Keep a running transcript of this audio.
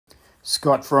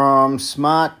Scott from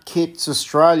SmartKits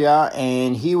Australia,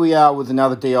 and here we are with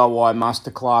another DIY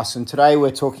masterclass, and today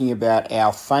we're talking about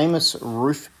our famous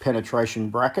roof penetration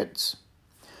brackets.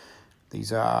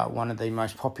 These are one of the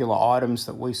most popular items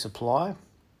that we supply.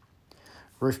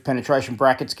 Roof penetration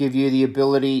brackets give you the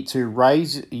ability to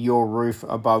raise your roof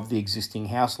above the existing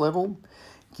house level,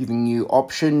 giving you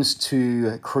options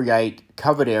to create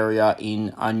covered area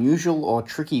in unusual or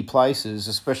tricky places,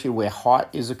 especially where height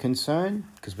is a concern,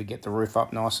 because we get the roof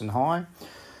up nice and high,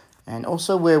 and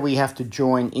also where we have to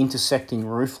join intersecting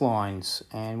roof lines.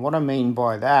 And what I mean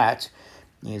by that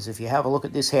is, if you have a look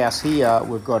at this house here,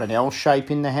 we've got an L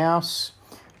shape in the house.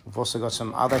 We've also got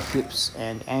some other hips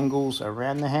and angles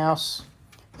around the house.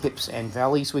 Hips and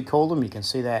valleys, we call them. You can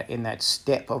see that in that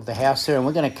step of the house there, and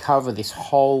we're going to cover this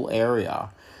whole area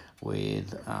with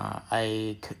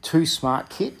two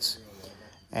SmartKits.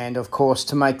 And of course,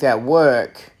 to make that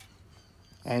work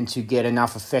and to get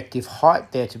enough effective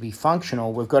height there to be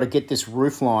functional, we've got to get this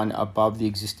roof line above the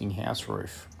existing house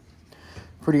roof.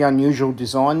 Pretty unusual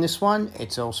design, this one.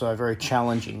 It's also a very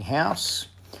challenging house.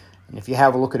 And if you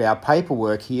have a look at our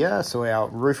paperwork here, so our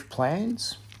roof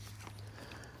plans,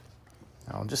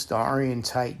 I'll just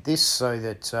orientate this so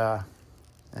that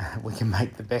we can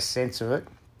make the best sense of it.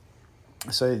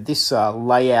 So this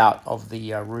layout of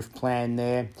the roof plan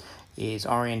there is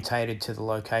orientated to the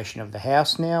location of the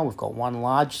house now. We've got one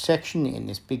large section in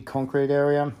this big concrete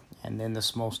area and then the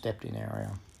small stepped-in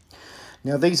area.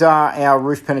 Now these are our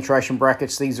roof penetration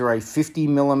brackets. These are a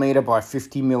 50mm by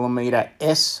 50mm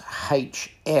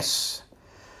SHS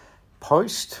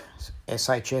post.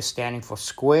 SHS standing for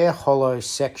square hollow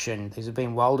section. These have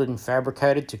been welded and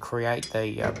fabricated to create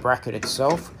the bracket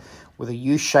itself, with a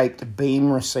U-shaped beam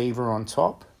receiver on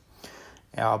top.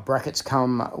 Our brackets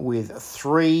come with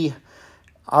 3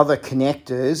 other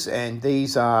connectors, and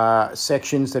these are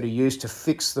sections that are used to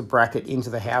fix the bracket into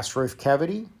the house roof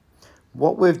cavity.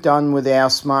 What we've done with our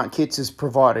SmartKits is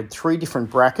provided 3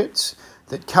 different brackets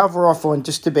that cover off on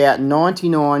just about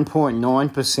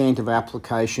 99.9% of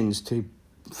applications to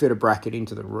fit a bracket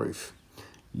into the roof.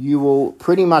 You will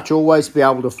pretty much always be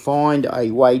able to find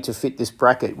a way to fit this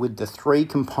bracket with the 3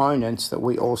 components that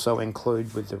we also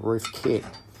include with the roof kit.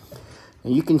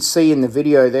 And you can see in the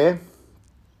video there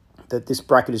that this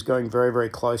bracket is going very, very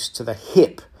close to the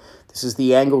hip. This is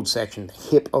the angled section, the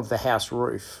hip of the house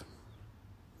roof.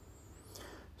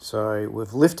 So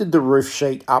we've lifted the roof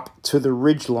sheet up to the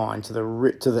ridge line, to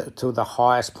the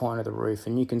highest point of the roof,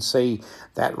 and you can see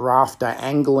that rafter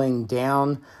angling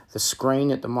down the screen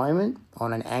at the moment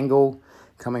on an angle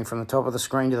coming from the top of the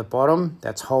screen to the bottom.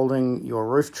 That's holding your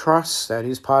roof truss. That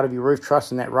is part of your roof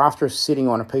truss, and that rafter is sitting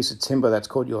on a piece of timber that's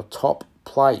called your top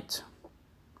plate.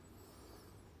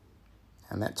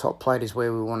 And that top plate is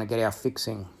where we want to get our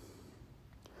fixing.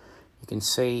 You can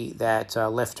see that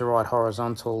left to right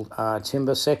horizontal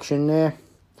timber section there.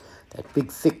 That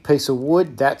big thick piece of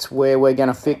wood, that's where we're going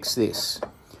to fix this.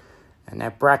 And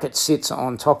that bracket sits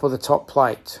on top of the top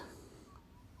plate.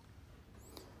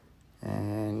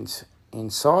 And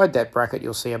inside that bracket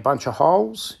you'll see a bunch of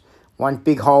holes. One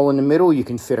big hole in the middle, you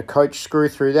can fit a coach screw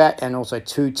through that, and also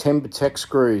 2 TimberTech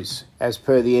screws as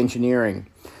per the engineering.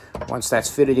 Once that's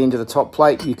fitted into the top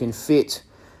plate, you can fit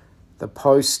the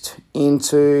post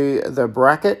into the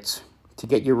bracket to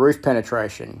get your roof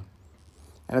penetration.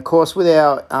 And of course, with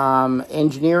our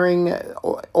engineering,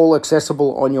 all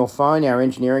accessible on your phone, our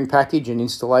engineering package and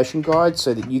installation guide,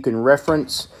 so that you can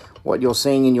reference what you're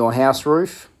seeing in your house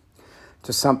roof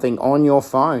to something on your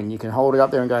phone. You can hold it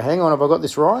up there and go, hang on, have I got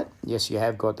this right? Yes, you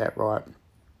have got that right.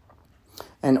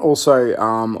 And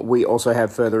also, we also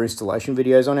have further installation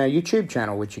videos on our YouTube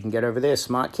channel, which you can get over there,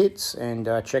 SmartKits, and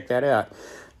check that out.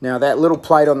 Now, that little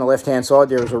plate on the left-hand side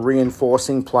there is a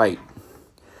reinforcing plate,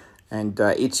 and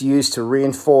it's used to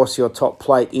reinforce your top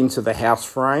plate into the house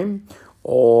frame,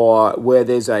 or where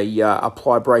there's a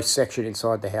ply brace section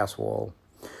inside the house wall.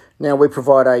 Now, we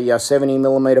provide a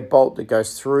 70mm bolt that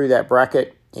goes through that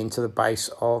bracket into the base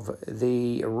of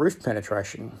the roof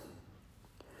penetration.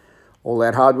 All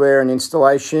that hardware and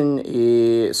installation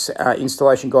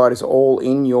guide is all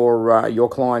in your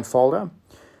client folder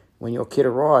when your kit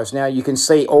arrives. Now you can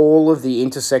see all of the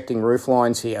intersecting roof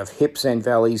lines here of hips and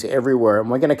valleys everywhere,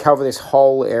 and we're going to cover this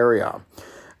whole area,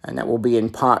 and that will be in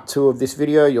part 2 of this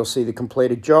video. You'll see the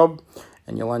completed job,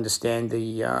 and you'll understand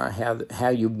the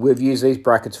we've used these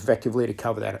brackets effectively to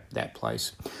cover that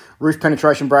place. Roof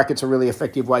penetration brackets are a really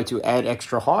effective way to add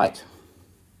extra height.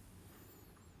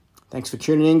 Thanks for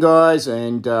tuning in, guys,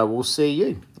 and we'll see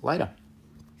you later.